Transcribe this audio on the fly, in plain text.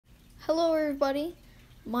Hello everybody,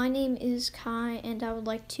 my name is Kai and I would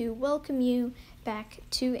like to welcome you back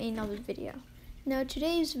to another video. Now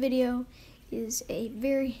today's video is a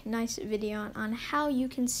very nice video on how you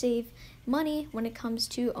can save money when it comes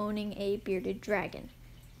to owning a bearded dragon.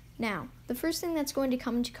 Now, the first thing that's going to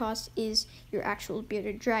come into cost is your actual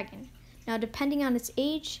bearded dragon. Now depending on its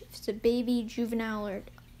age, if it's a baby, juvenile, or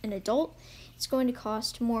an adult, it's going to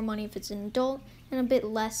cost more money if it's an adult and a bit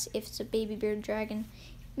less if it's a baby bearded dragon.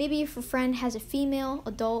 Maybe if a friend has a female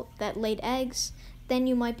adult that laid eggs, then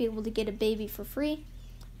you might be able to get a baby for free,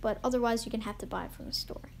 but otherwise you're going to have to buy it from the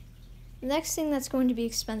store. The next thing that's going to be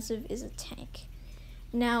expensive is a tank.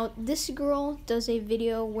 Now, this girl does a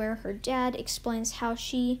video where her dad explains how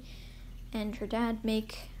she and her dad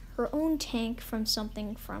make her own tank from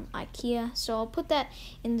something from IKEA. So I'll put that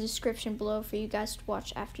in the description below for you guys to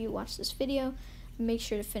watch after you watch this video. Make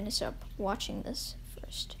sure to finish up watching this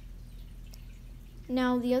first.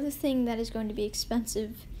 Now, the other thing that is going to be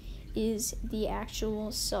expensive is the actual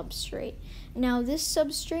substrate. Now, this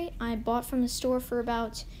substrate I bought from the store for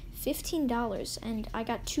about $15 and I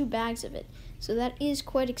got 2 bags of it. So that is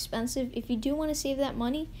quite expensive. If you do want to save that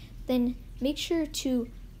money, then make sure to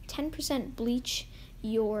 10% bleach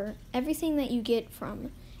your everything that you get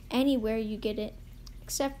from anywhere you get it,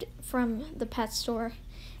 except from the pet store.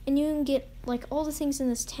 And you can get, like, all the things in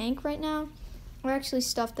this tank right now are actually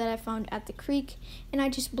stuff that I found at the creek, and I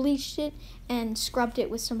just bleached it and scrubbed it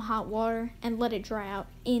with some hot water and let it dry out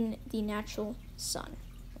in the natural sun.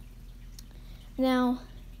 Now,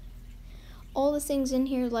 all the things in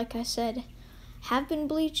here, like I said, have been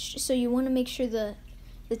bleached, so you want to make sure the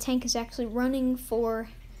tank is actually running for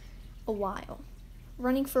a while.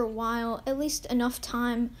 At least enough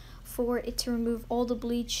time for it to remove all the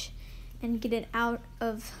bleach and get it out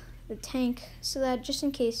of the tank, so that just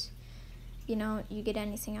in case, you know, you get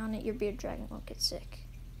anything on it, your bearded dragon won't get sick.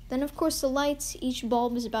 Then of course the lights, each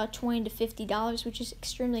bulb is about $20 to $50, which is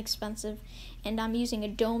extremely expensive, and I'm using a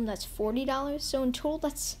dome that's $40, so in total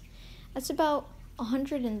that's about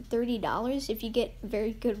 $130 if you get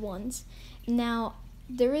very good ones. Now,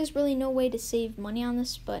 there is really no way to save money on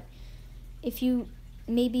this, but if you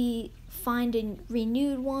maybe find a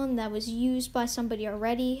renewed one that was used by somebody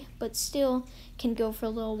already but still can go for a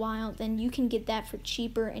little while, then you can get that for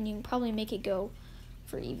cheaper and you can probably make it go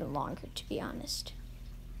for even longer, to be honest.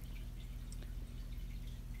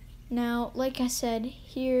 Now, like I said,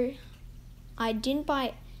 here I didn't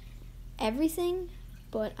buy everything,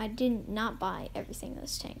 but I did not buy everything in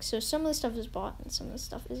this tank. So some of the stuff is bought and some of the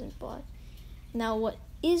stuff isn't bought. Now, what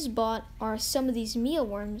is bought are some of these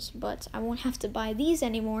mealworms, but I won't have to buy these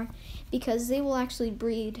anymore because they will actually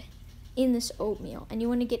breed in this oatmeal. And you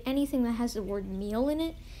want to get anything that has the word meal in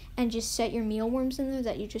it and just set your mealworms in there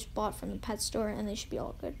that you just bought from the pet store, and they should be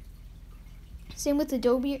all good. Same with the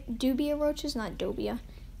dubia roaches,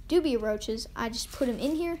 dubia roaches. I just put them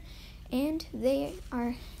in here and they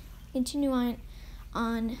are continuing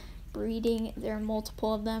on breeding. There are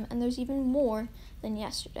multiple of them, and there's even more than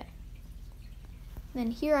yesterday.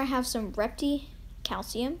 Then here I have some Repti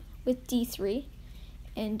calcium with D3,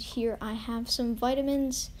 and here I have some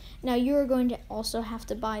vitamins. Now you are going to also have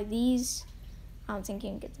to buy these. I don't think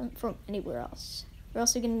you can get them from anywhere else. You're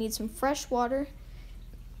also going to need some fresh water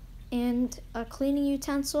and a cleaning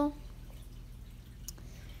utensil.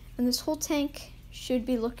 And this whole tank should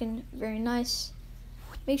be looking very nice.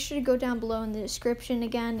 Make sure to go down below in the description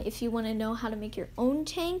again if you want to know how to make your own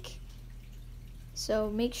tank.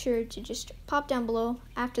 So make sure to just pop down below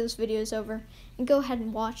after this video is over and go ahead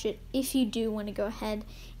and watch it if you do want to go ahead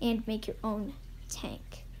and make your own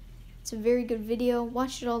tank. It's a very good video.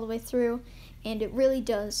 Watch it all the way through and it really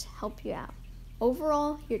does help you out.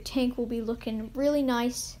 Overall, your tank will be looking really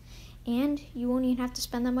nice and you won't even have to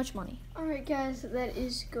spend that much money. Alright guys, that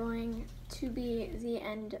is going to be the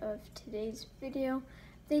end of today's video.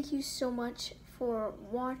 Thank you so much for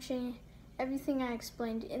watching. Everything I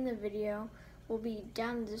explained in the video will be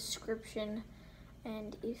down in the description,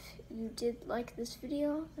 and if you did like this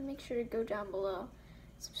video, then make sure to go down below,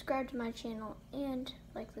 subscribe to my channel, and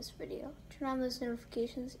like this video. Turn on those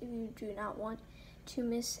notifications if you do not want to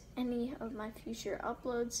miss any of my future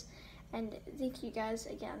uploads. And thank you guys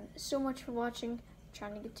again so much for watching. I'm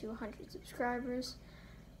trying to get to 100 subscribers.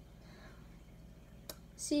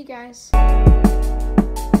 See you guys.